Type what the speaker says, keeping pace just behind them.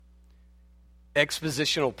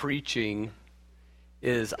Expositional preaching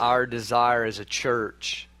is our desire as a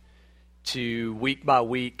church to week by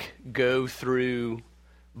week go through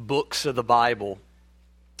books of the Bible.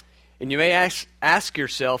 And you may ask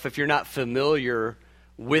yourself, if you're not familiar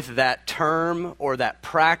with that term or that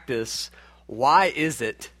practice, why is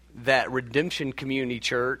it that Redemption Community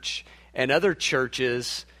Church and other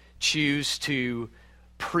churches choose to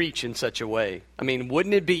preach in such a way? I mean,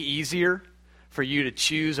 wouldn't it be easier for you to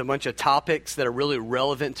choose a bunch of topics that are really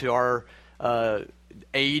relevant to our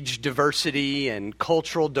age diversity and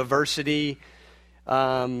cultural diversity?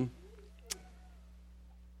 And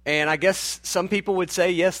I guess some people would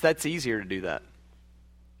say, yes, that's easier to do that.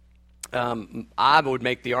 I would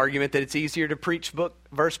make the argument that it's easier to preach book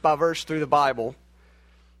verse by verse through the Bible,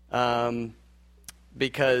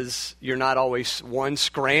 because you're not always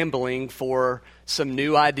scrambling for some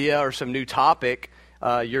new idea or some new topic.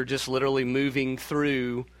 You're just literally moving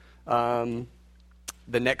through the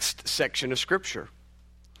next section of Scripture.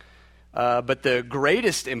 But the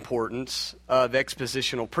greatest importance of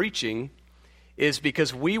expositional preaching is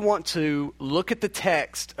because we want to look at the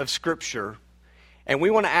text of Scripture and we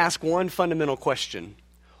want to ask one fundamental question.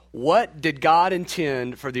 What did God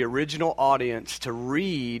intend for the original audience to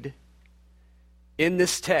read in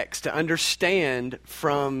this text, to understand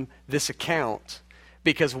from this account?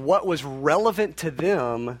 Because what was relevant to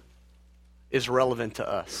them is relevant to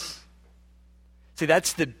us. See,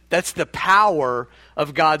 that's the power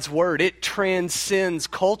of God's Word. It transcends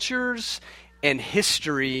cultures and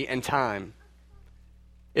history and time.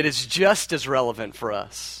 It is just as relevant for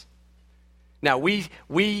us. Now,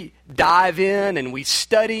 we dive in and we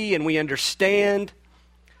study and we understand.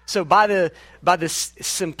 So by the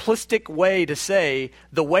simplistic way to say,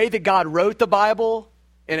 the way that God wrote the Bible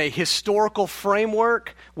in a historical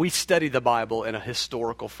framework, we study the Bible in a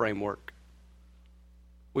historical framework.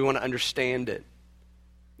 We want to understand it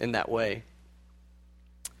in that way.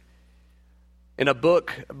 In a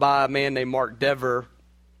book by a man named Mark Dever,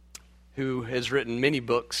 who has written many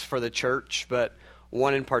books for the church, but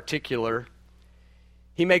one in particular,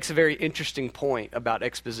 he makes a very interesting point about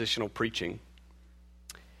expositional preaching.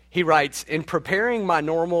 He writes, "In preparing my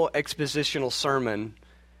normal expositional sermon,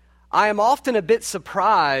 I am often a bit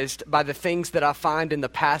surprised by the things that I find in the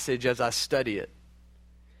passage as I study it.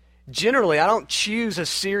 Generally, I don't choose a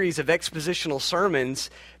series of expositional sermons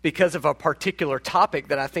because of a particular topic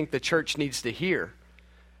that I think the church needs to hear.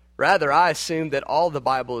 Rather, I assume that all the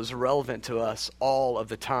Bible is relevant to us all of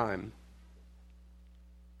the time."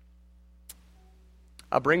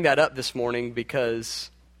 I bring that up this morning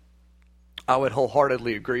because I would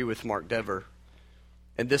wholeheartedly agree with Mark Dever.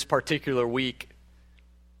 And this particular week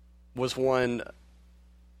was one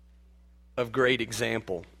of great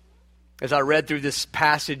example. As I read through this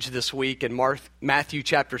passage this week in Matthew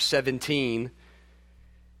chapter 17,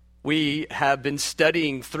 we have been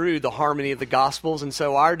studying through the harmony of the Gospels, and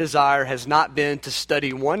so our desire has not been to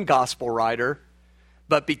study one gospel writer,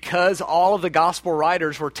 but because all of the gospel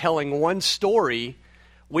writers were telling one story,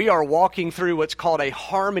 we are walking through what's called a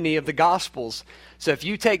harmony of the Gospels. So if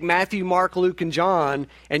you take Matthew, Mark, Luke, and John,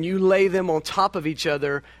 and you lay them on top of each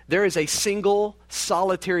other, there is a single,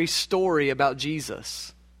 solitary story about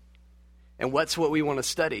Jesus. And what's what we want to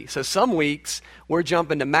study? So some weeks, we're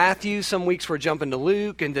jumping to Matthew, some weeks we're jumping to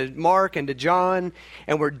Luke, and to Mark, and to John,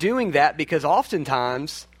 and we're doing that because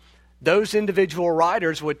oftentimes, those individual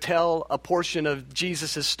writers would tell a portion of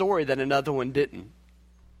Jesus' story that another one didn't.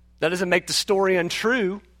 That doesn't make the story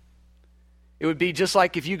untrue. It would be just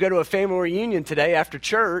like if you go to a family reunion today after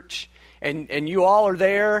church and you all are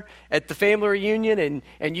there at the family reunion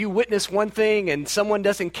and you witness one thing and someone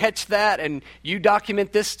doesn't catch that and you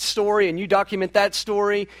document this story and you document that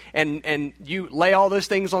story and you lay all those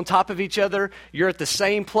things on top of each other. You're at the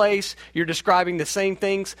same place. You're describing the same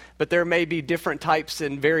things, but there may be different types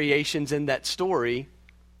and variations in that story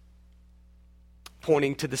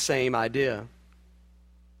pointing to the same idea.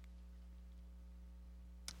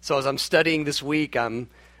 So as I'm studying this week, I'm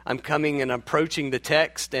coming and approaching the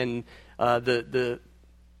text, and the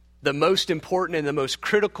most important and the most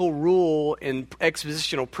critical rule in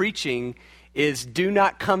expositional preaching is do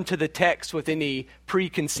not come to the text with any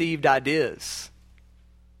preconceived ideas.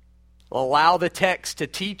 Allow the text to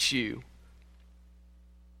teach you.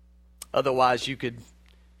 Otherwise, you could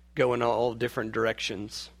go in all different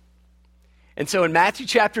directions. And so in Matthew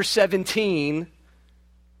chapter 17,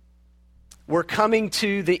 we're coming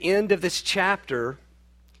to the end of this chapter,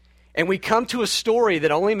 and we come to a story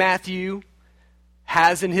that only Matthew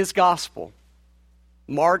has in his gospel.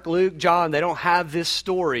 Mark, Luke, John, they don't have this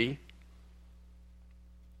story.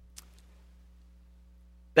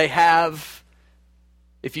 They have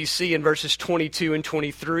If you see in verses 22 and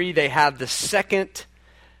 23, they have the second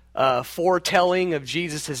foretelling of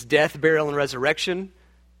Jesus' death, burial, and resurrection.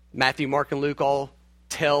 Matthew, Mark, and Luke all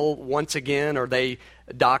tell once again, or they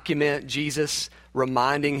document Jesus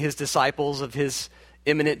reminding his disciples of his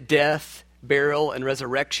imminent death, burial, and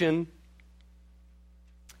resurrection.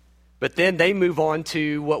 But then they move on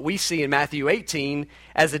to what we see in Matthew 18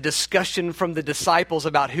 as a discussion from the disciples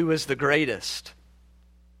about who is the greatest.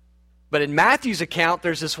 But in Matthew's account,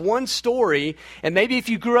 there's this one story, and maybe if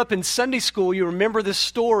you grew up in Sunday school, you remember this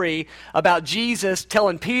story about Jesus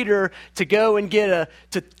telling Peter to go and to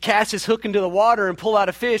cast his hook into the water and pull out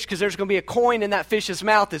a fish because there's going to be a coin in that fish's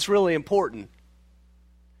mouth that's really important.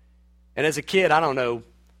 And as a kid, I don't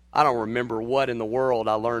remember what in the world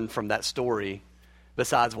I learned from that story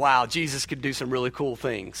besides, wow, Jesus could do some really cool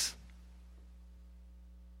things.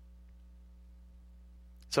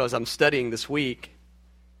 So as I'm studying this week,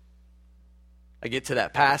 I get to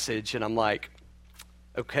that passage and I'm like,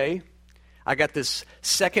 okay, I got this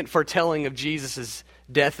second foretelling of Jesus'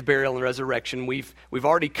 death, burial, and resurrection. We've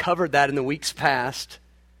already covered that in the weeks past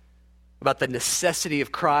about the necessity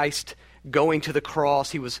of Christ going to the cross.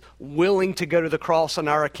 He was willing to go to the cross on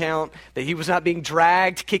our account, that he was not being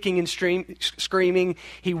dragged, kicking and screaming.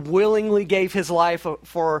 He willingly gave his life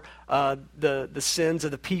for the sins of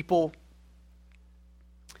the people.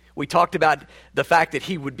 We talked about the fact that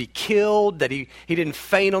he would be killed, that he didn't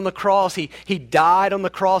faint on the cross. He died on the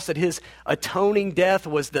cross, that his atoning death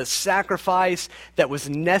was the sacrifice that was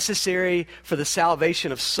necessary for the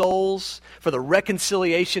salvation of souls, for the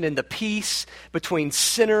reconciliation and the peace between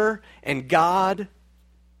sinner and God.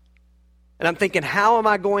 And I'm thinking, how am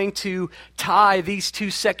I going to tie these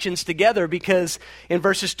two sections together? Because in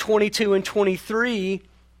verses 22 and 23,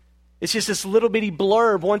 it's just this little bitty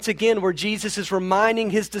blurb, once again, where Jesus is reminding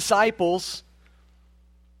his disciples.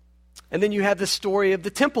 And then you have the story of the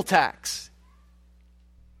temple tax.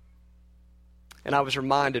 And I was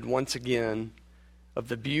reminded once again of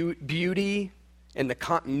the beauty and the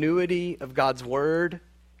continuity of God's word.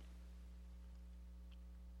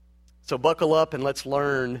 So buckle up and let's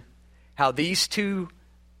learn how these two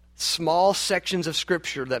small sections of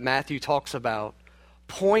Scripture that Matthew talks about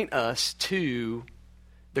point us to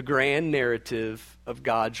the grand narrative of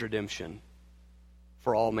God's redemption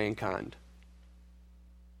for all mankind.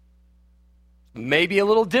 Maybe a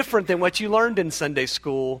little different than what you learned in Sunday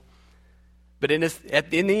school, but in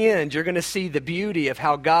the end, you're going to see the beauty of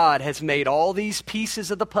how God has made all these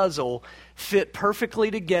pieces of the puzzle fit perfectly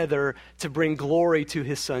together to bring glory to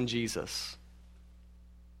his Son, Jesus.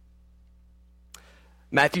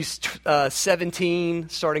 Matthew 17,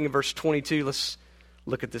 starting in verse 22, let's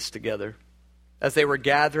look at this together. As they were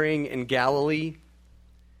gathering in Galilee,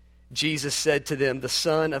 Jesus said to them, "The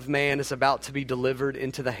Son of Man is about to be delivered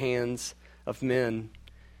into the hands of men.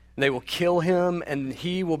 And they will kill him, and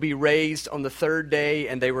he will be raised on the third day,"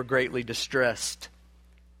 and they were greatly distressed.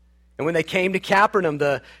 And when they came to Capernaum,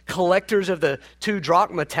 the collectors of the 2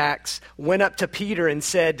 drachma tax went up to Peter and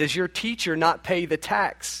said, "Does your teacher not pay the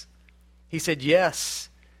tax?" He said, "Yes."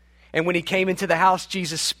 And when he came into the house,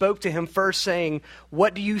 Jesus spoke to him first, saying,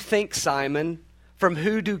 "What do you think, Simon? From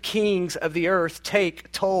who do kings of the earth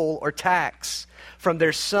take toll or tax? From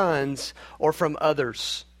their sons or from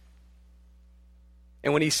others?"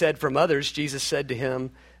 And when he said from others, Jesus said to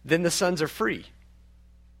him, "Then the sons are free.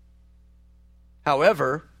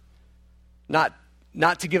 However, not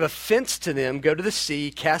to give offense to them, go to the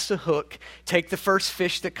sea, cast a hook, take the first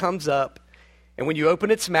fish that comes up, and when you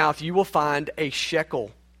open its mouth, you will find a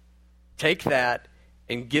shekel. Take that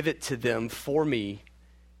and give it to them for me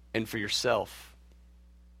and for yourself."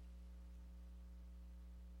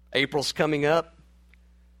 April's coming up.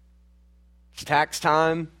 It's tax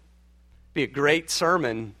time. Be a great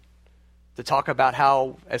sermon to talk about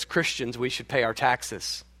how, as Christians, we should pay our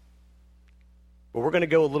taxes. But we're going to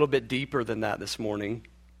go a little bit deeper than that this morning.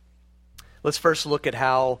 Let's first look at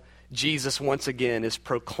how Jesus, once again, is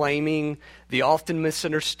proclaiming the often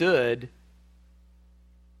misunderstood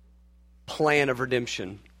plan of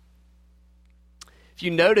redemption. If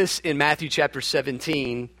you notice in Matthew chapter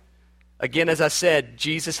 17, again, as I said,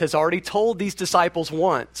 Jesus has already told these disciples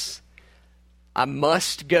once, I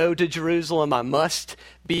must go to Jerusalem. I must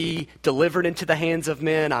be delivered into the hands of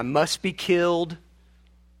men. I must be killed.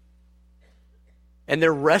 And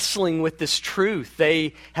they're wrestling with this truth.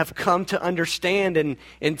 They have come to understand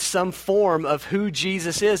in some form of who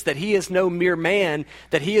Jesus is, that he is no mere man,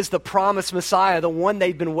 that he is the promised Messiah, the one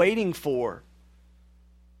they've been waiting for.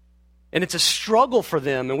 And it's a struggle for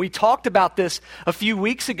them. And we talked about this a few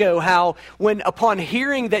weeks ago, how when upon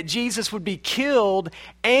hearing that Jesus would be killed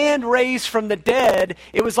and raised from the dead,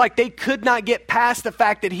 it was like they could not get past the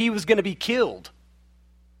fact that he was going to be killed.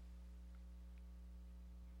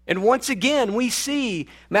 And once again, we see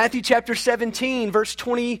Matthew chapter 17, verse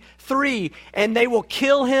 23, and they will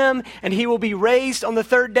kill him, and he will be raised on the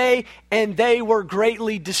third day, and they were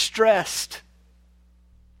greatly distressed.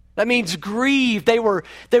 That means grieved. They were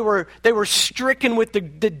stricken with the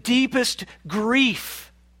deepest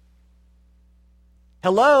grief.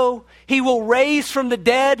 Hello? He will raise from the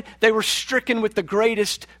dead. They were stricken with the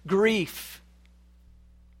greatest grief.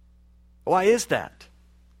 Why is that?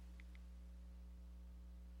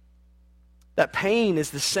 That pain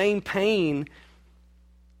is the same pain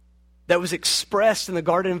that was expressed in the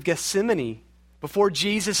Garden of Gethsemane before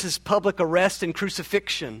Jesus' public arrest and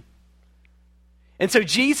crucifixion. And so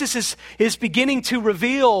Jesus is beginning to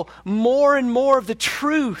reveal more and more of the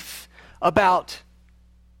truth about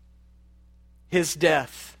his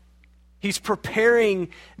death. He's preparing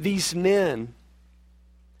these men.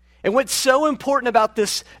 And what's so important about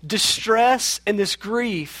this distress and this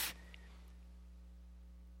grief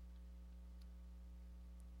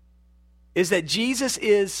is that Jesus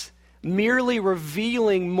is merely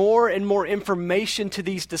revealing more and more information to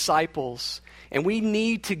these disciples, and we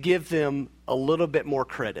need to give them a little bit more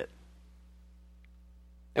credit.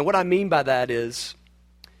 And what I mean by that is,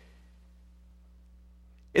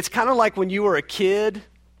 it's kind of like when you were a kid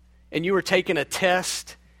and you were taking a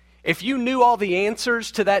test. If you knew all the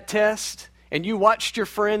answers to that test and you watched your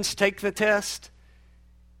friends take the test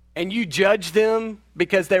and you judged them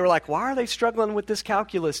because they were like, why are they struggling with this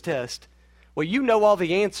calculus test? Well, you know all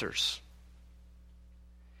the answers.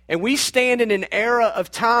 And we stand in an era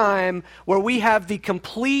of time where we have the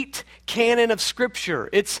complete canon of Scripture.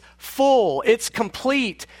 It's full. It's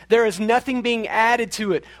complete. There is nothing being added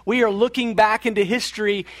to it. We are looking back into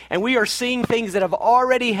history and we are seeing things that have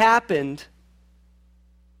already happened.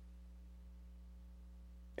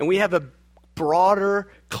 And we have a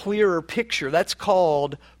broader, clearer picture. That's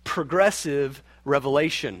called progressive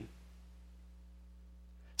revelation.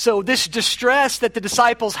 So this distress that the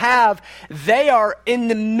disciples have, they are in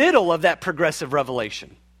the middle of that progressive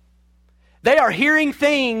revelation. They are hearing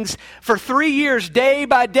things for 3 years, day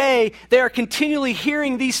by day. They are continually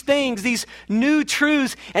hearing these things, these new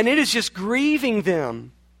truths, and it is just grieving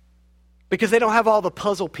them because they don't have all the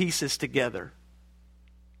puzzle pieces together.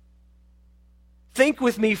 Think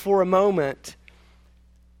with me for a moment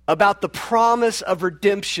about the promise of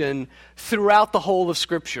redemption throughout the whole of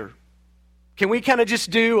Scripture. Can we kind of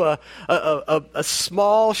just do a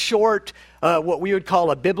small, short, what we would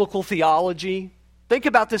call a biblical theology? Think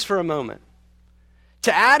about this for a moment.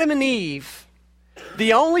 To Adam and Eve,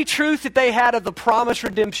 the only truth that they had of the promised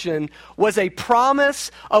redemption was a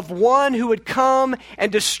promise of one who would come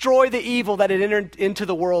and destroy the evil that had entered into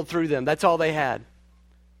the world through them. That's all they had.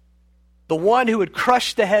 The one who would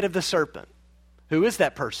crush the head of the serpent. Who is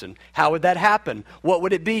that person? How would that happen? What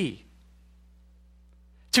would it be?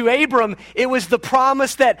 To Abram, it was the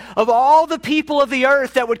promise that of all the people of the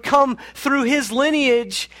earth that would come through his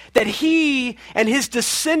lineage, that he and his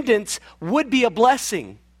descendants would be a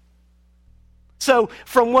blessing. So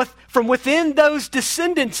from within those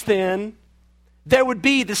descendants then, there would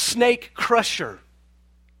be the snake crusher.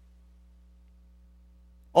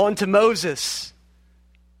 On to Moses.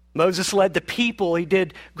 Moses led the people. He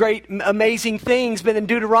did great, amazing things. But in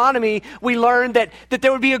Deuteronomy, we learned that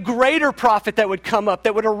there would be a greater prophet that would come up,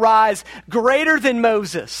 that would arise greater than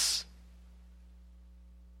Moses.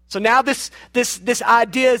 So now this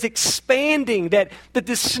idea is expanding, that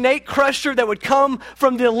this snake crusher that would come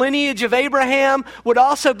from the lineage of Abraham would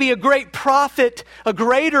also be a great prophet, a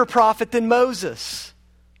greater prophet than Moses.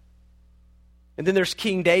 And then there's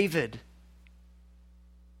King David.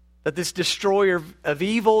 That this destroyer of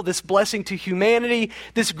evil, this blessing to humanity,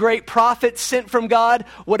 this great prophet sent from God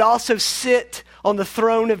would also sit on the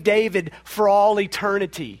throne of David for all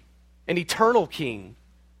eternity. An eternal king.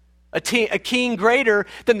 A king greater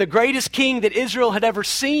than the greatest king that Israel had ever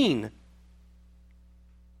seen.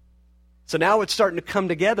 So now it's starting to come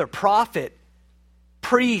together. Prophet,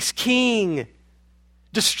 priest, king,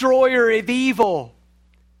 destroyer of evil.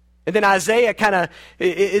 And then Isaiah kind of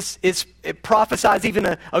it prophesies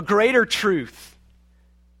even a greater truth.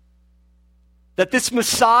 That this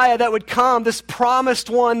Messiah that would come, this promised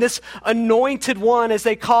one, this anointed one, as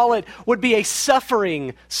they call it, would be a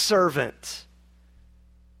suffering servant.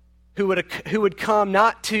 Who would come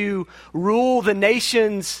not to rule the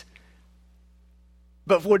nations,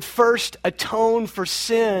 but would first atone for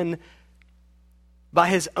sin by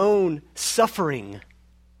his own suffering.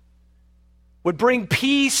 would bring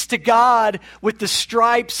peace to God with the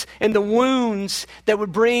stripes and the wounds that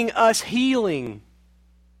would bring us healing.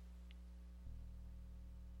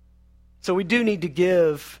 So we do need to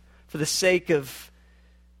give, for the sake of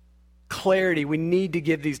clarity, we need to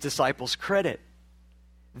give these disciples credit.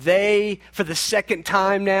 They, for the second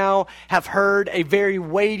time now, have heard a very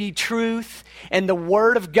weighty truth, and the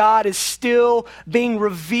Word of God is still being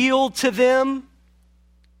revealed to them.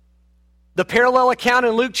 The parallel account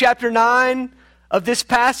in Luke chapter 9 of this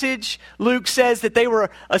passage, Luke says that they were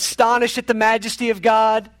astonished at the majesty of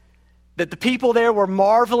God, that the people there were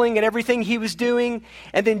marveling at everything he was doing.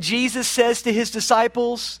 And then Jesus says to his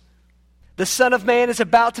disciples, the Son of Man is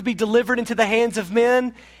about to be delivered into the hands of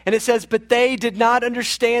men. And it says, but they did not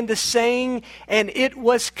understand the saying, and it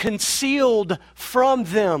was concealed from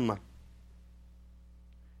them.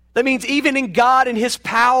 That means even in God and his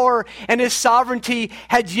power and his sovereignty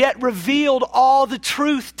had yet revealed all the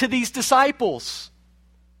truth to these disciples.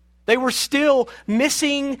 They were still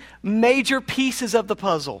missing major pieces of the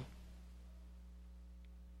puzzle.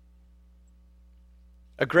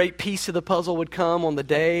 A great piece of the puzzle would come on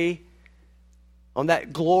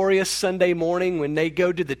that glorious Sunday morning when they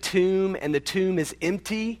go to the tomb and the tomb is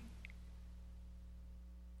empty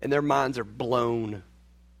and their minds are blown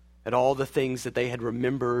at all the things that they had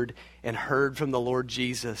remembered and heard from the Lord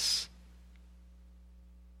Jesus.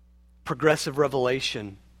 Progressive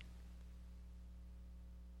revelation.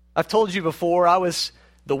 I've told you before, I was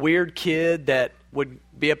the weird kid that would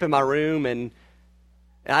be up in my room and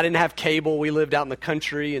I didn't have cable. We lived out in the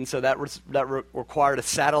country, and so that required a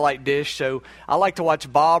satellite dish. So I like to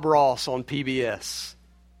watch Bob Ross on PBS.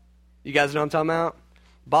 You guys know what I'm talking about?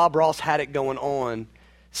 Bob Ross had it going on.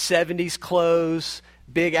 70s clothes,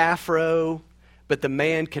 big afro, but the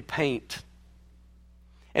man could paint.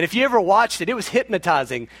 And if you ever watched it, it was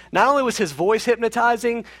hypnotizing. Not only was his voice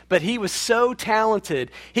hypnotizing, but he was so talented.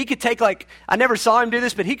 He could take I never saw him do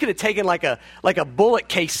this, but he could have taken like a bullet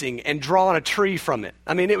casing and drawn a tree from it.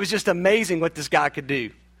 I mean, it was just amazing what this guy could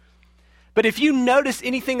do. But if you notice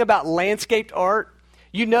anything about landscaped art,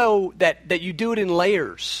 you know that you do it in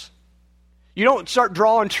layers. You don't start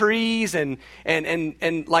drawing trees and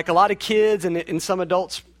like a lot of kids and some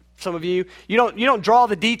adults, some of you don't draw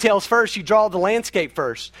the details first, you draw the landscape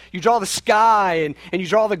first. You draw the sky and you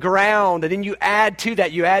draw the ground, and then you add to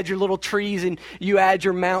that. You add your little trees and you add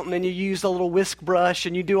your mountain and you use the little whisk brush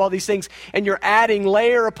and you do all these things and you're adding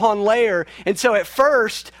layer upon layer. And so at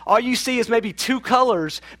first, all you see is maybe two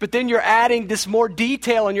colors, but then you're adding this more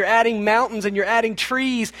detail and you're adding mountains and you're adding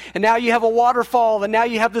trees, and now you have a waterfall, and now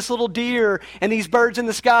you have this little deer and these birds in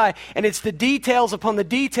the sky, and it's the details upon the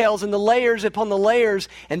details and the layers upon the layers.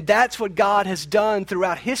 And that's what God has done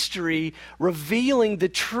throughout history, revealing the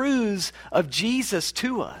truths of Jesus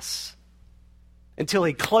to us until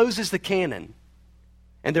he closes the canon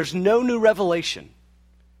and there's no new revelation.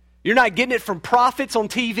 You're not getting it from prophets on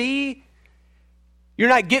TV. You're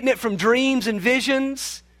not getting it from dreams and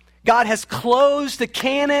visions. God has closed the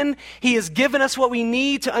canon. He has given us what we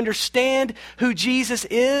need to understand who Jesus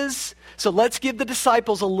is. So let's give the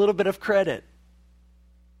disciples a little bit of credit.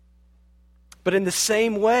 But in the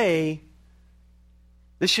same way,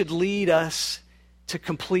 this should lead us to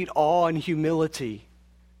complete awe and humility,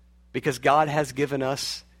 because God has given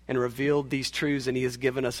us and revealed these truths, and he has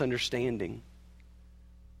given us understanding.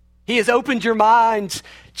 He has opened your minds,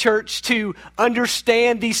 church, to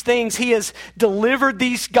understand these things. He has delivered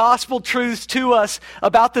these gospel truths to us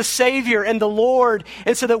about the Savior and the Lord,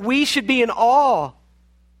 and so that we should be in awe.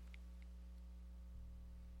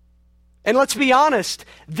 And let's be honest,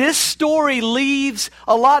 this story leaves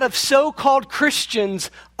a lot of so-called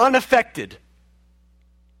Christians unaffected.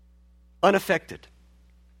 Unaffected.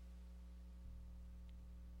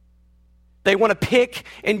 They want to pick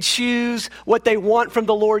and choose what they want from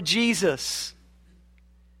the Lord Jesus.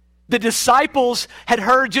 The disciples had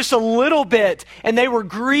heard just a little bit, and they were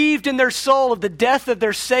grieved in their soul of the death of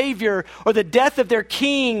their Savior or the death of their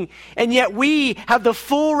King, and yet we have the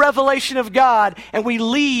full revelation of God, and we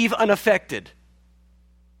leave unaffected.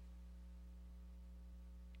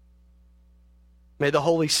 May the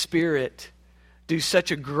Holy Spirit do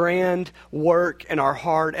such a grand work in our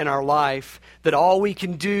heart and our life that all we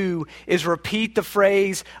can do is repeat the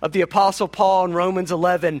phrase of the Apostle Paul in Romans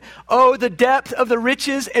 11. Oh, the depth of the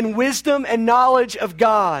riches and wisdom and knowledge of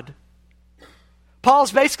God.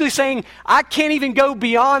 Paul's basically saying, I can't even go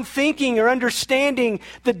beyond thinking or understanding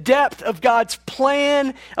the depth of God's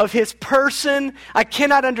plan, of his person. I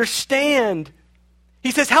cannot understand.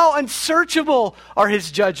 He says, how unsearchable are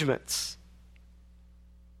his judgments.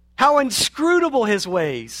 How inscrutable his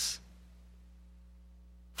ways.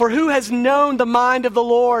 For who has known the mind of the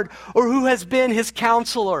Lord, or who has been his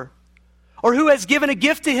counselor, or who has given a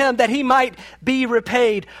gift to him that he might be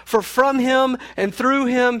repaid? For from him and through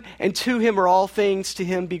him and to him are all things. To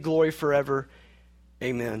him be glory forever.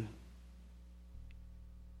 Amen.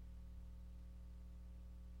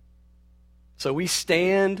 So we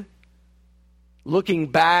stand looking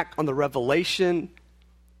back on the revelation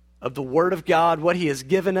of the Word of God, what he has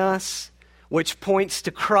given us, which points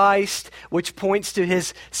to Christ, which points to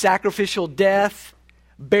his sacrificial death,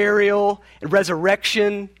 burial, and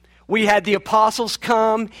resurrection. We had the apostles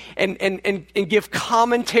come and give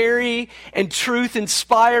commentary and truth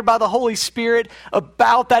inspired by the Holy Spirit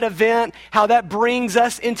about that event, how that brings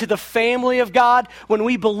us into the family of God. When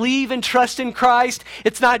we believe and trust in Christ,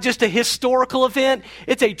 it's not just a historical event,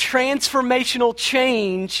 it's a transformational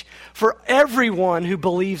change for everyone who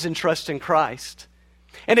believes and trusts in Christ.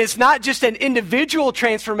 And it's not just an individual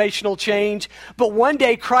transformational change, but one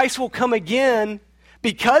day Christ will come again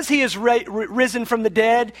because he is risen from the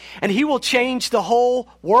dead, and he will change the whole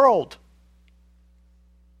world.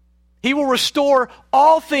 He will restore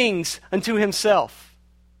all things unto himself.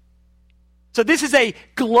 So this is a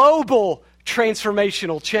global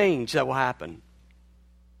transformational change that will happen.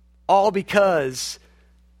 All because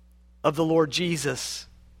of the Lord Jesus.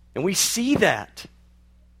 And we see that.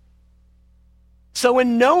 So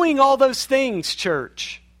in knowing all those things,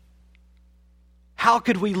 church, how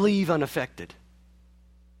could we leave unaffected?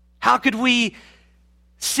 How could we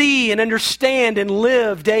see and understand and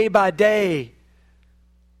live day by day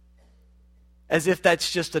as if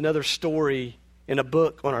that's just another story in a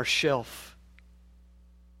book on our shelf?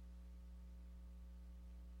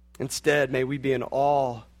 Instead, may we be in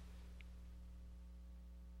awe,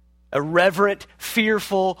 a reverent,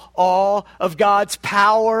 fearful awe of God's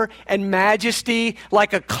power and majesty,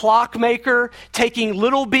 like a clockmaker taking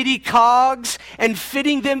little bitty cogs and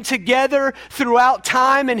fitting them together throughout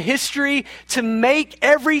time and history to make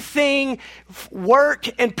everything work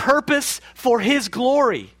and purpose for his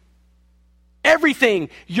glory. Everything,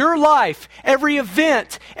 your life, every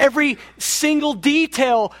event, every single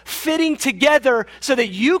detail fitting together so that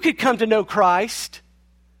you could come to know Christ,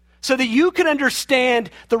 so that you can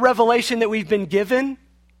understand the revelation that we've been given.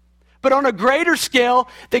 But on a greater scale,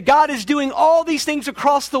 that God is doing all these things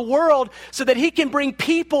across the world so that he can bring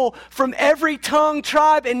people from every tongue,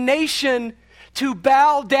 tribe, and nation to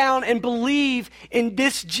bow down and believe in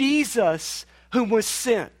this Jesus whom was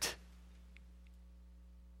sent.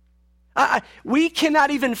 We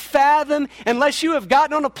cannot even fathom, unless you have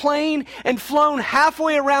gotten on a plane and flown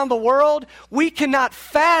halfway around the world, we cannot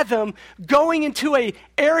fathom going into an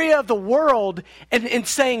area of the world and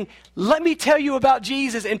saying, let me tell you about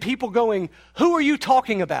Jesus, and people going, who are you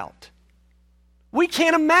talking about? We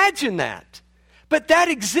can't imagine that. But that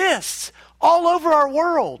exists all over our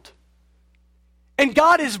world. And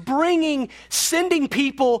God is sending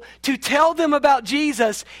people to tell them about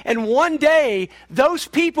Jesus. And one day, those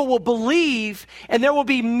people will believe, and there will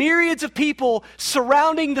be myriads of people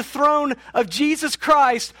surrounding the throne of Jesus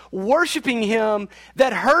Christ, worshiping him,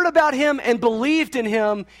 that heard about him and believed in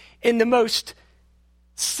him in the most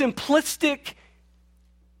simplistic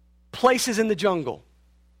places in the jungle,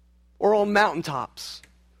 or on mountaintops,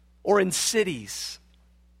 or in cities.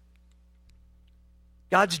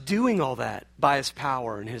 God's doing all that by his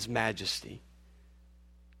power and his majesty.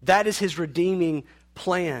 That is his redeeming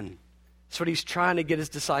plan. That's what he's trying to get his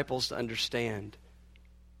disciples to understand.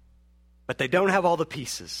 But they don't have all the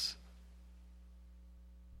pieces.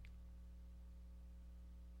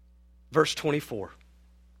 Verse 24.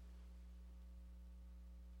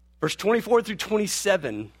 Verse 24 through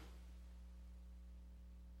 27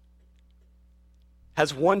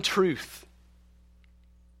 has one truth.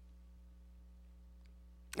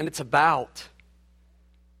 And it's about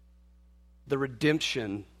the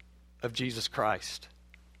redemption of Jesus Christ.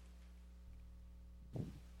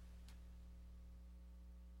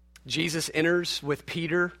 Jesus enters with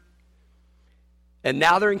Peter, and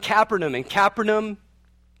now they're in Capernaum. And Capernaum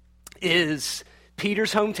is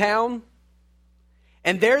Peter's hometown.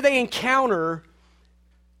 And there they encounter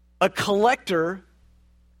a collector.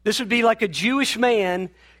 This would be like a Jewish man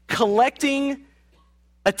collecting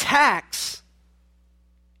a tax.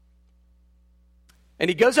 And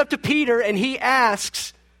he goes up to Peter and he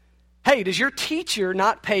asks, hey, does your teacher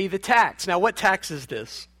not pay the tax? Now, what tax is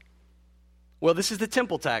this? Well, this is the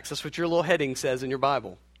temple tax. That's what your little heading says in your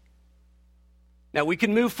Bible. Now, we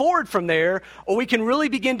can move forward from there, or we can really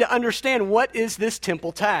begin to understand what is this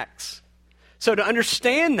temple tax. So to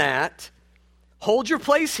understand that, hold your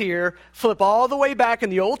place here, flip all the way back in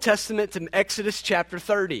the Old Testament to Exodus chapter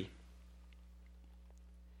 30.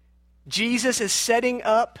 Jesus is setting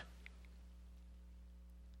up,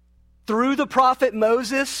 through the prophet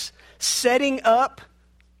Moses, setting up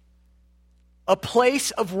a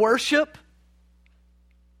place of worship.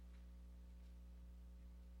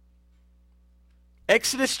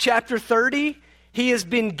 Exodus chapter 30, he is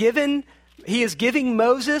giving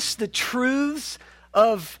Moses the truths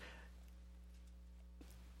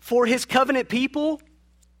for his covenant people.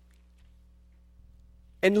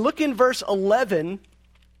 And look in verse 11.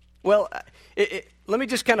 Well, let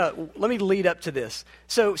me lead up to this.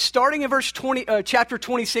 So starting in verse 20, chapter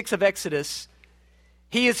 26 of Exodus,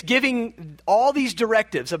 he is giving all these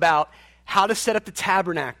directives about how to set up the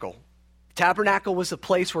tabernacle. The tabernacle was a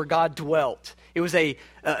place where God dwelt. It was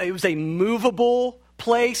a movable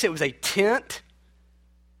place. It was a tent.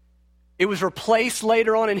 It was replaced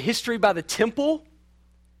later on in history by the temple.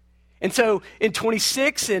 And so in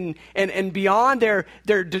 26 and beyond,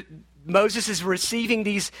 Moses is receiving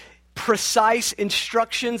these precise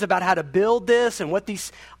instructions about how to build this and what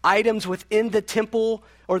these items within the temple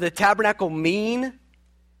or the tabernacle mean.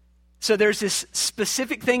 So there's this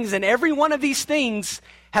specific things, and every one of these things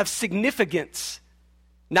have significance,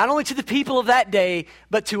 not only to the people of that day,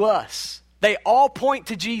 but to us. They all point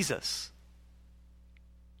to Jesus.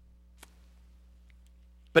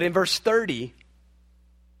 But in verse 30,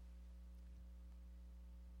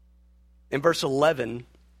 in verse 11,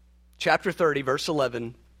 chapter 30, verse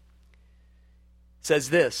 11, says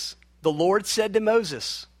this: the Lord said to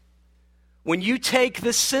Moses, when you take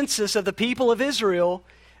the census of the people of Israel,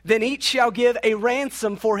 then each shall give a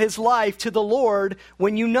ransom for his life to the Lord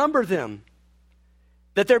when you number them,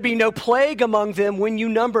 that there be no plague among them when you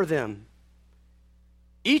number them.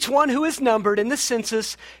 Each one who is numbered in the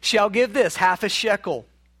census shall give this, half a shekel,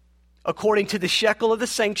 according to the shekel of the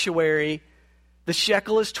sanctuary. The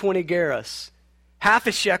shekel is 20 gerahs, half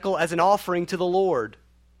a shekel as an offering to the Lord.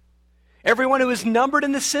 Everyone who is numbered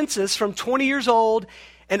in the census from 20 years old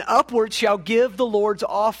and upward shall give the Lord's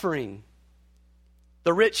offering.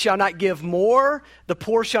 The rich shall not give more, the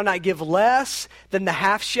poor shall not give less than the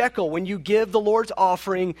half shekel when you give the Lord's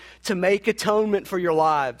offering to make atonement for your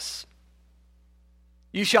lives.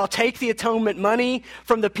 You shall take the atonement money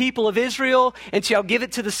from the people of Israel and shall give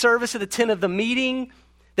it to the service of the tent of the meeting,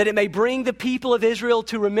 that it may bring the people of Israel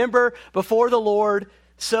to remember before the Lord,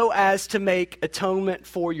 so as to make atonement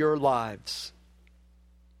for your lives.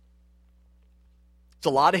 It's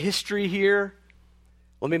a lot of history here.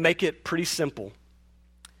 Let me make it pretty simple.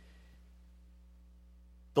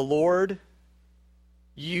 The Lord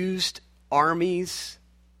used armies.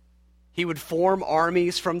 He would form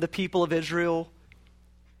armies from the people of Israel.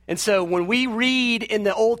 And so when we read in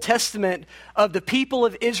the Old Testament of the people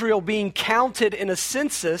of Israel being counted in a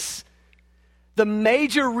census, the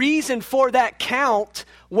major reason for that count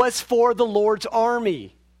was for the Lord's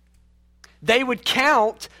army. They would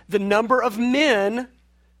count the number of men,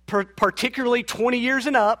 particularly 20 years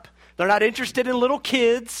and up. They're not interested in little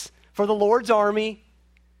kids for the Lord's army.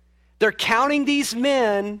 They're counting these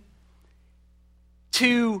men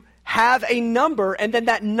to have a number, and then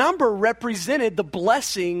that number represented the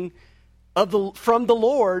blessing from the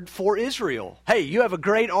Lord for Israel. Hey, you have a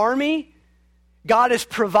great army. God has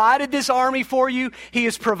provided this army for you. He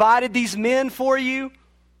has provided these men for you.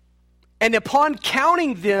 And upon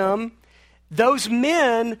counting them, those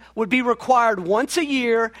men would be required once a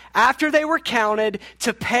year after they were counted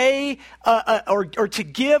to pay or to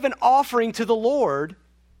give an offering to the Lord.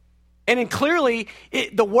 And then clearly,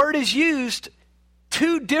 the word is used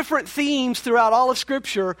two different themes throughout all of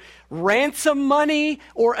Scripture: ransom money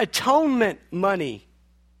or atonement money.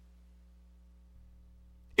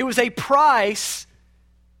 It was a price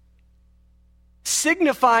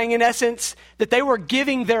signifying, in essence, that they were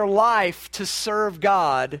giving their life to serve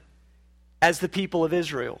God as the people of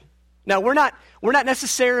Israel. Now, we're not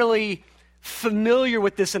necessarily familiar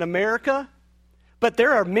with this in America, but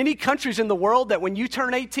there are many countries in the world that when you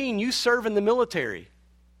turn 18, you serve in the military.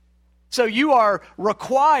 So you are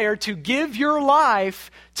required to give your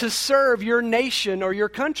life to serve your nation or your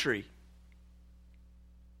country.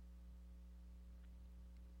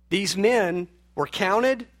 These men were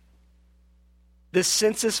counted. This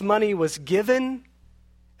census money was given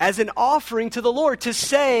as an offering to the Lord to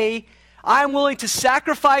say, I'm willing to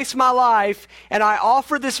sacrifice my life, and I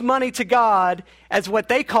offer this money to God as what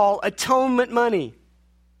they call atonement money,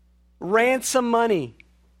 ransom money.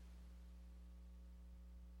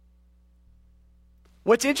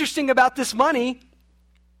 What's interesting about this money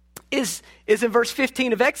is in verse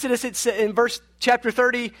 15 of Exodus. It's in chapter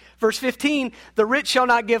 30, verse 15, the rich shall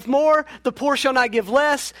not give more, the poor shall not give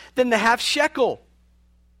less than the half shekel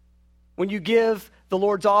when you give the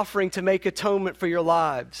Lord's offering to make atonement for your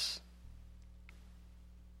lives.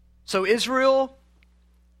 So Israel,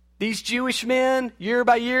 these Jewish men, year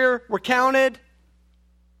by year, were counted.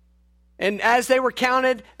 And as they were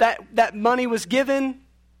counted, that money was given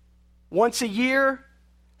once a year.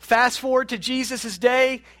 Fast forward to Jesus'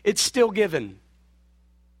 day, it's still given.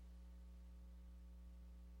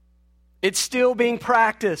 It's still being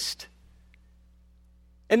practiced.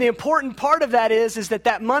 And the important part of that is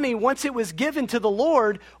that money, once it was given to the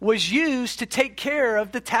Lord, was used to take care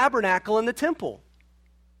of the tabernacle and the temple.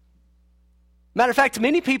 Matter of fact,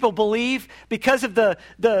 many people believe because of the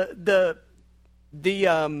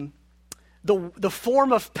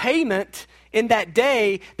form of payment in that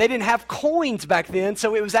day, they didn't have coins back then,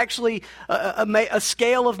 so it was actually a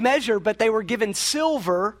scale of measure, but they were given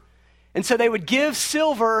silver, and so they would give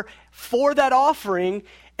silver for that offering.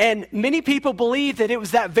 And many people believe that it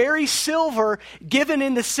was that very silver given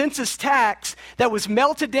in the census tax that was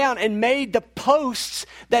melted down and made the posts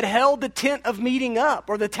that held the tent of meeting up,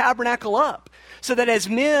 or the tabernacle up. So that as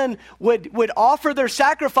men would offer their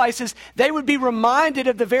sacrifices, they would be reminded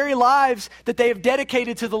of the very lives that they have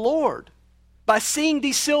dedicated to the Lord by seeing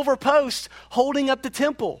these silver posts holding up the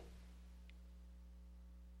temple.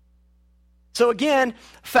 So again,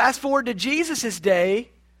 fast forward to Jesus' day.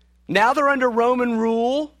 Now they're under Roman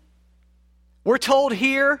rule. We're told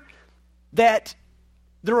here that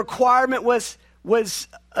the requirement was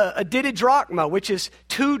a didrachma, which is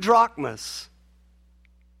 2 drachmas.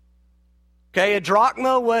 Okay, a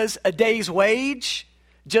drachma was a day's wage,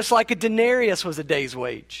 just like a denarius was a day's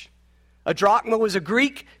wage. A drachma was a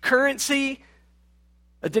Greek currency.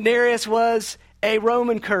 A denarius was a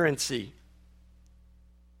Roman currency.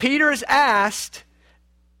 Peter is asked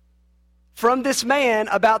from this man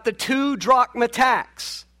about the 2 drachma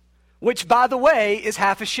tax, which, by the way, is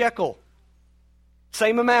half a shekel.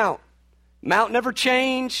 Same amount. Amount never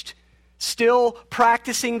changed. Still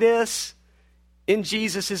practicing this in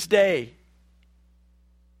Jesus' day.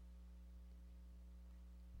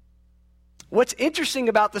 What's interesting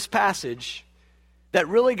about this passage that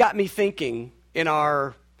really got me thinking in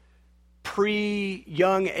our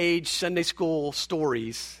pre-young age Sunday school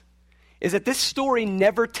stories is that this story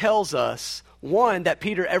never tells us, one, that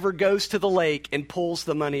Peter ever goes to the lake and pulls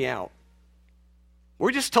the money out.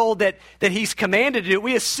 We're just told that he's commanded to do it.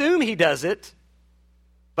 We assume he does it.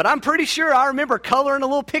 But I'm pretty sure I remember coloring a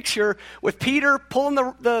little picture with Peter pulling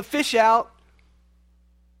the fish out.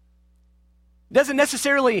 It doesn't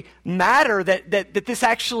necessarily matter that this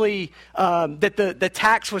actually, that the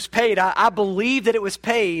tax was paid. I believe that it was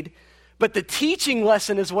paid, but the teaching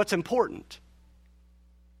lesson is what's important.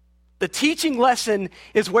 The teaching lesson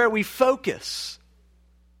is where we focus.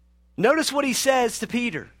 Notice what he says to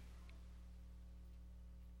Peter.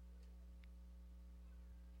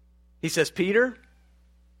 He says, Peter,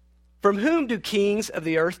 from whom do kings of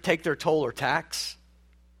the earth take their toll or tax?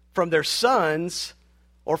 From their sons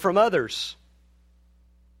or from others?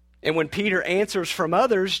 And when Peter answers from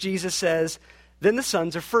others, Jesus says, then the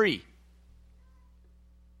sons are free.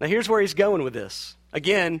 Now here's where he's going with this.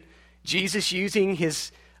 Again, Jesus using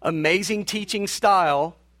his amazing teaching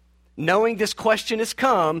style, knowing this question has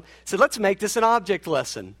come, said, let's make this an object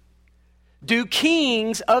lesson. Do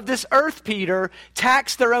kings of this earth, Peter,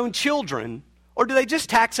 tax their own children, or do they just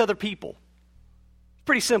tax other people?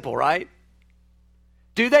 Pretty simple, right?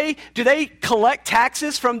 Do they collect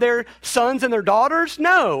taxes from their sons and their daughters?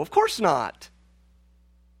 No, of course not.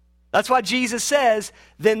 That's why Jesus says,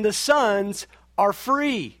 then the sons are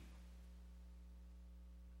free.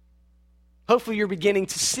 Hopefully you're beginning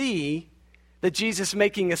to see that Jesus is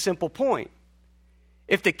making a simple point.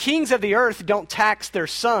 If the kings of the earth don't tax their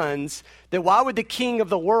sons, then why would the king of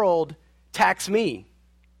the world tax me?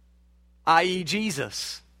 I.e.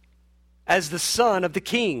 Jesus, as the son of the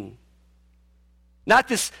king. Not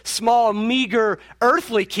this small, meager,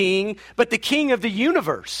 earthly king, but the king of the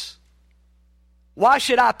universe. Why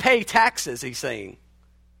should I pay taxes, he's saying.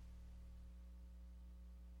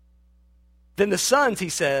 Then the sons, he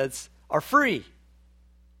says, are free.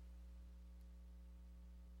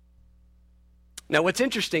 Now, what's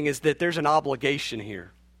interesting is that there's an obligation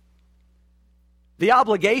here. The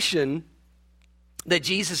obligation that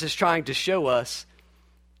Jesus is trying to show us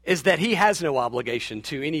is that he has no obligation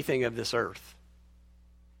to anything of this earth.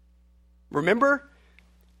 Remember,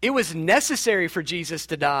 it was necessary for Jesus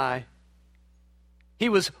to die. He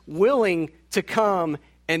was willing to come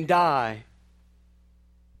and die.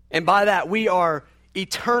 And by that, we are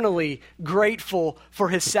eternally grateful for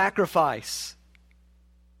his sacrifice.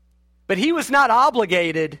 But he was not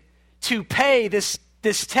obligated to pay this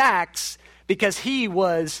tax because he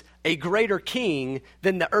was a greater king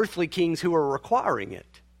than the earthly kings who were requiring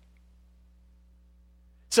it.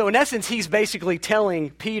 So in essence, he's basically telling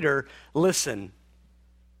Peter, listen,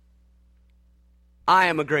 I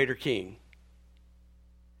am a greater king.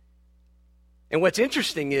 And what's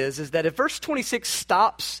interesting is that if verse 26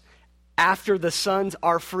 stops after the sons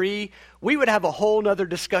are free, we would have a whole nother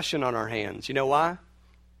discussion on our hands. You know why?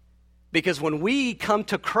 Because when we come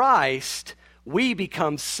to Christ, we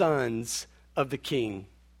become sons of the King.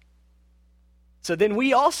 So then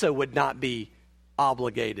we also would not be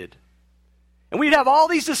obligated. And we'd have all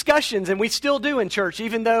these discussions, and we still do in church,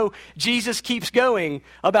 even though Jesus keeps going,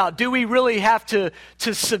 about do we really have to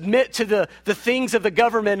submit to the things of the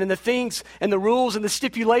government and the things and the rules and the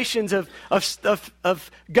stipulations of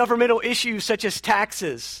governmental issues such as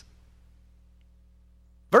taxes.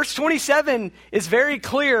 Verse 27 is very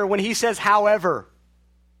clear when he says, however.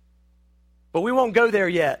 But we won't go there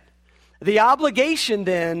yet. The obligation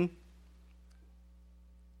then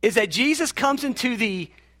is that Jesus comes into the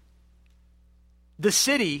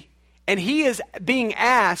city, and he is being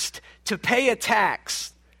asked to pay a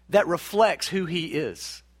tax that reflects who he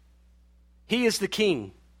is. He is the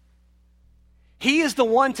king. He is the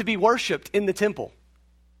one to be worshiped in the temple.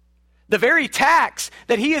 The very tax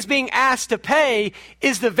that he is being asked to pay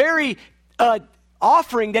is the very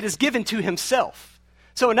offering that is given to himself.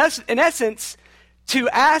 So in essence, to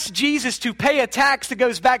ask Jesus to pay a tax that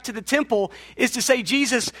goes back to the temple is to say,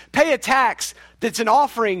 Jesus, pay a tax that's an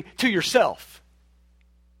offering to yourself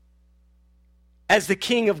as the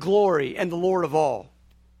King of glory and the Lord of all.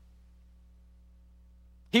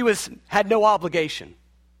 He had no obligation,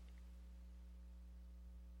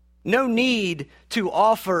 no need to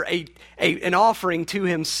offer an offering to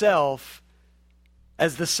himself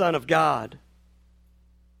as the Son of God.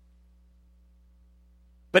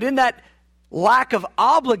 But in that lack of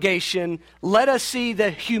obligation, let us see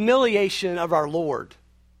the humiliation of our Lord.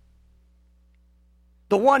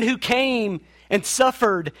 The one who came and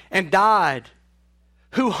suffered and died,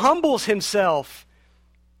 who humbles himself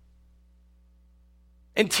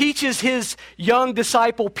and teaches his young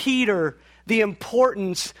disciple Peter the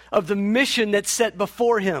importance of the mission that's set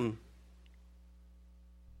before him.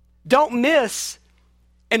 Don't miss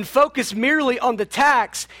and focus merely on the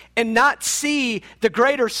tax and not see the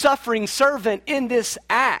greater suffering servant in this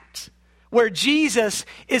act, where Jesus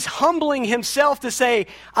is humbling himself to say,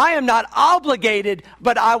 I am not obligated,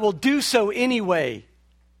 but I will do so anyway.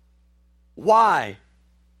 Why?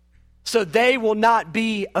 So they will not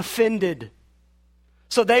be offended.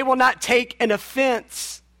 So they will not take an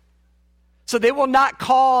offense. So they will not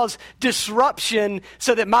cause disruption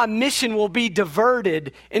so that my mission will be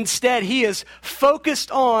diverted. Instead, he is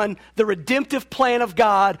focused on the redemptive plan of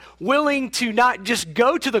God, willing to not just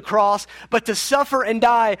go to the cross, but to suffer and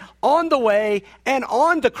die on the way and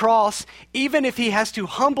on the cross, even if he has to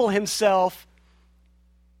humble himself.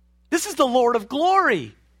 This is the Lord of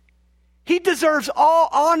glory. He deserves all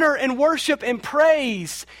honor and worship and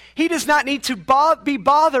praise. He does not need to be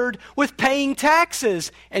bothered with paying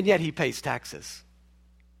taxes, and yet he pays taxes.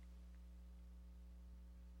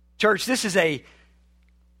 Church, this is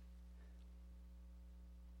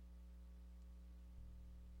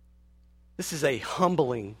a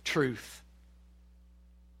humbling truth.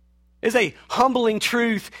 Is a humbling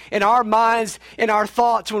truth in our minds, in our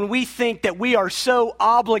thoughts, when we think that we are so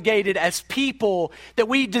obligated as people, that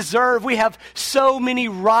we have so many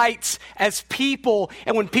rights as people,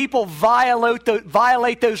 and when people violate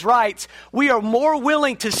those rights, we are more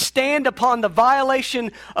willing to stand upon the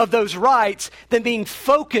violation of those rights than being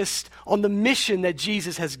focused on the mission that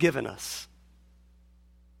Jesus has given us.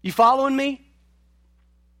 You following me?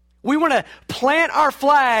 We want to plant our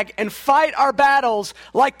flag and fight our battles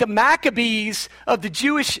like the Maccabees of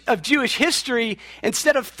Jewish history,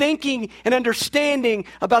 instead of thinking and understanding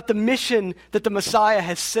about the mission that the Messiah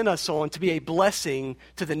has sent us on to be a blessing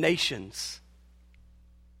to the nations.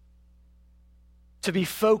 To be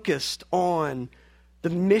focused on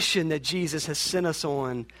the mission that Jesus has sent us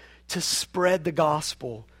on, to spread the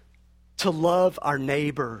gospel, to love our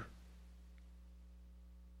neighbor.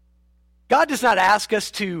 God does not ask us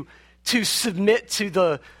to submit to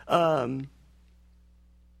the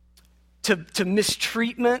to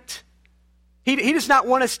mistreatment. He does not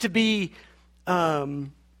want us to be we're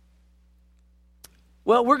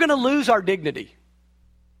going to lose our dignity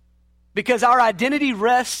because our identity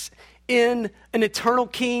rests in an eternal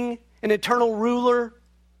king, an eternal ruler.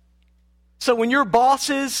 So when your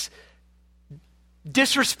bosses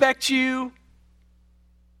disrespect you,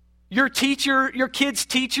 your kids'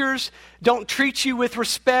 teachers don't treat you with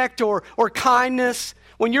respect or kindness,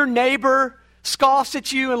 when your neighbor scoffs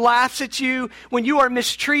at you and laughs at you, when you are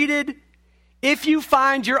mistreated, if you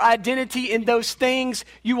find your identity in those things,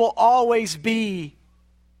 you will always be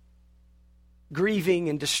grieving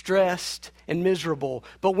and distressed and miserable.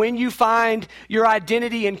 But when you find your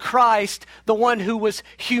identity in Christ, the one who was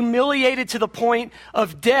humiliated to the point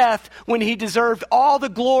of death when he deserved all the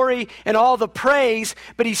glory and all the praise,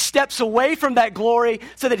 but he steps away from that glory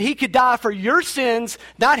so that he could die for your sins,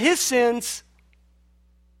 not his sins,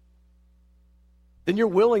 then you're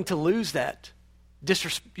willing to lose that.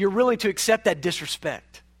 You're willing to accept that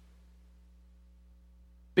disrespect.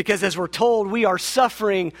 Because as we're told, we are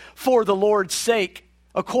suffering for the Lord's sake,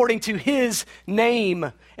 according to his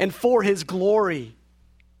name and for his glory.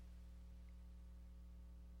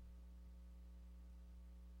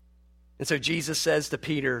 And so Jesus says to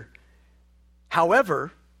Peter,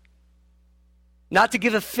 however, not to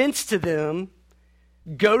give offense to them,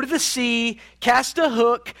 go to the sea, cast a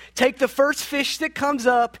hook, take the first fish that comes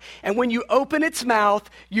up, and when you open its mouth,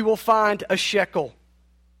 you will find a shekel.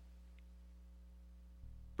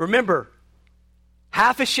 Remember,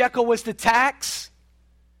 half a shekel was the tax.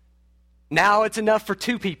 Now it's enough for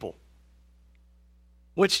 2 people.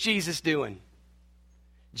 What's Jesus doing?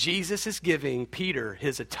 Jesus is giving Peter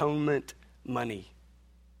his atonement money.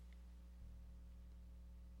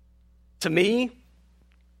 To me,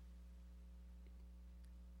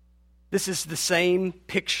 this is the same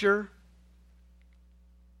picture,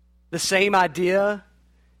 the same idea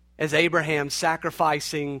as Abraham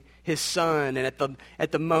sacrificing his son, and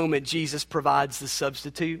at the moment Jesus provides the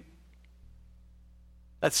substitute.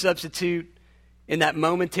 That substitute in that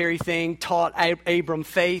momentary thing taught Abram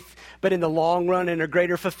faith, but in the long run, in a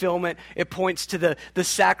greater fulfillment, it points to the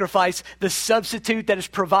sacrifice, the substitute that is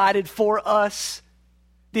provided for us,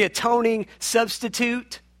 the atoning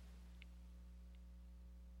substitute.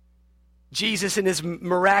 Jesus, in his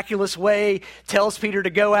miraculous way, tells Peter to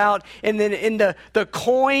go out, and then in the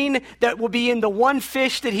coin that will be in the one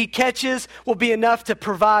fish that he catches will be enough to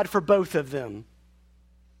provide for both of them.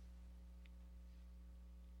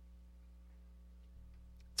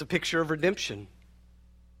 It's a picture of redemption.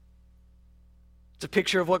 It's a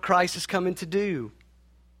picture of what Christ is coming to do,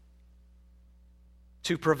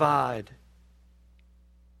 to provide.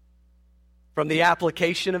 From the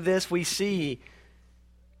application of this, we see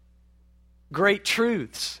great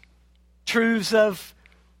truths of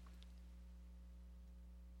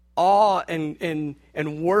awe and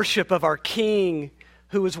worship of our King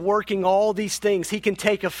who is working all these things. He can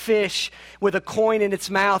take a fish with a coin in its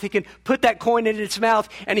mouth. He can put that coin in its mouth,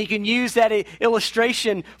 and he can use that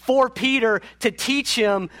illustration for Peter to teach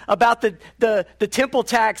him about the temple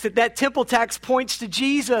tax, that temple tax points to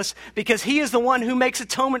Jesus because he is the one who makes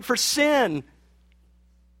atonement for sin.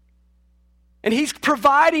 And he's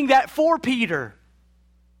providing that for Peter.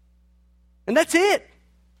 And that's it.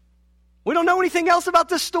 We don't know anything else about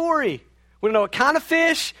this story. We don't know what kind of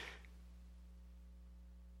fish.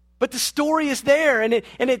 But the story is there, and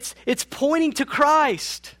it's pointing to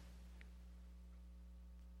Christ.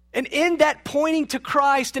 And in that pointing to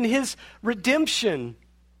Christ and his redemption,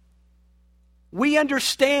 we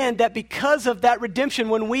understand that because of that redemption,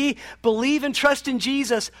 when we believe and trust in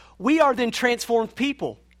Jesus, we are then transformed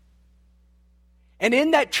people. And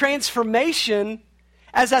in that transformation,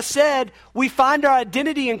 as I said, we find our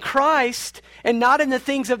identity in Christ and not in the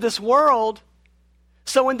things of this world.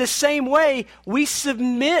 So in the same way, we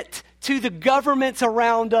submit to the governments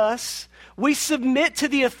around us. We submit to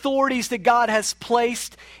the authorities that God has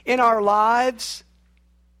placed in our lives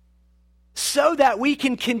so that we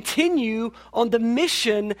can continue on the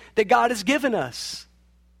mission that God has given us.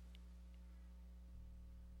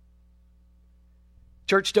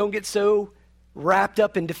 Church, don't get so wrapped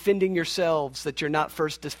up in defending yourselves that you're not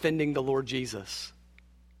first defending the Lord Jesus.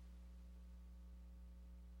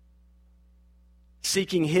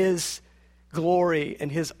 Seeking his glory and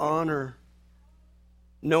his honor,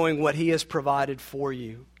 knowing what he has provided for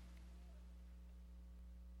you.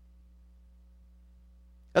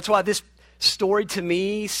 That's why this story to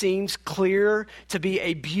me seems clear to be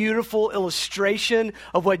a beautiful illustration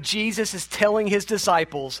of what Jesus is telling his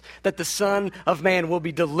disciples, that the Son of Man will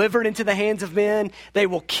be delivered into the hands of men, they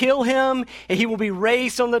will kill him, and he will be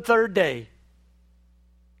raised on the 3rd day.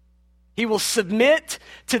 He will submit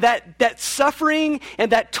to that suffering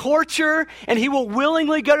and that torture, and he will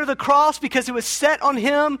willingly go to the cross because it was set on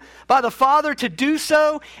him by the Father to do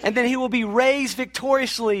so, and then he will be raised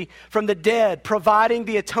victoriously from the dead, providing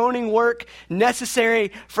the atoning work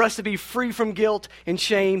necessary for us to be free from guilt and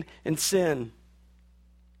shame and sin.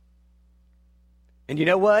 And you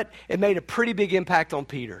know what? It made a pretty big impact on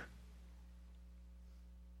Peter.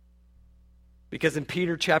 Because in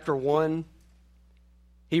Peter chapter 1,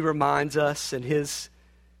 he reminds us in his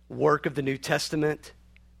work of the New Testament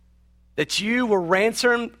that you were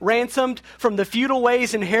ransomed from the futile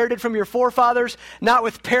ways inherited from your forefathers, not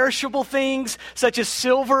with perishable things such as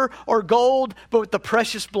silver or gold, but with the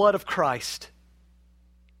precious blood of Christ,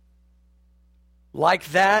 like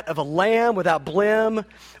that of a lamb without blem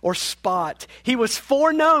or spot. He was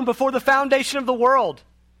foreknown before the foundation of the world,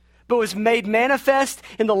 but was made manifest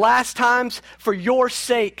in the last times for your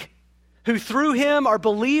sake, who through him are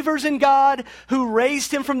believers in God, who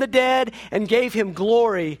raised him from the dead and gave him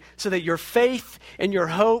glory, so that your faith and your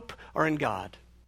hope are in God.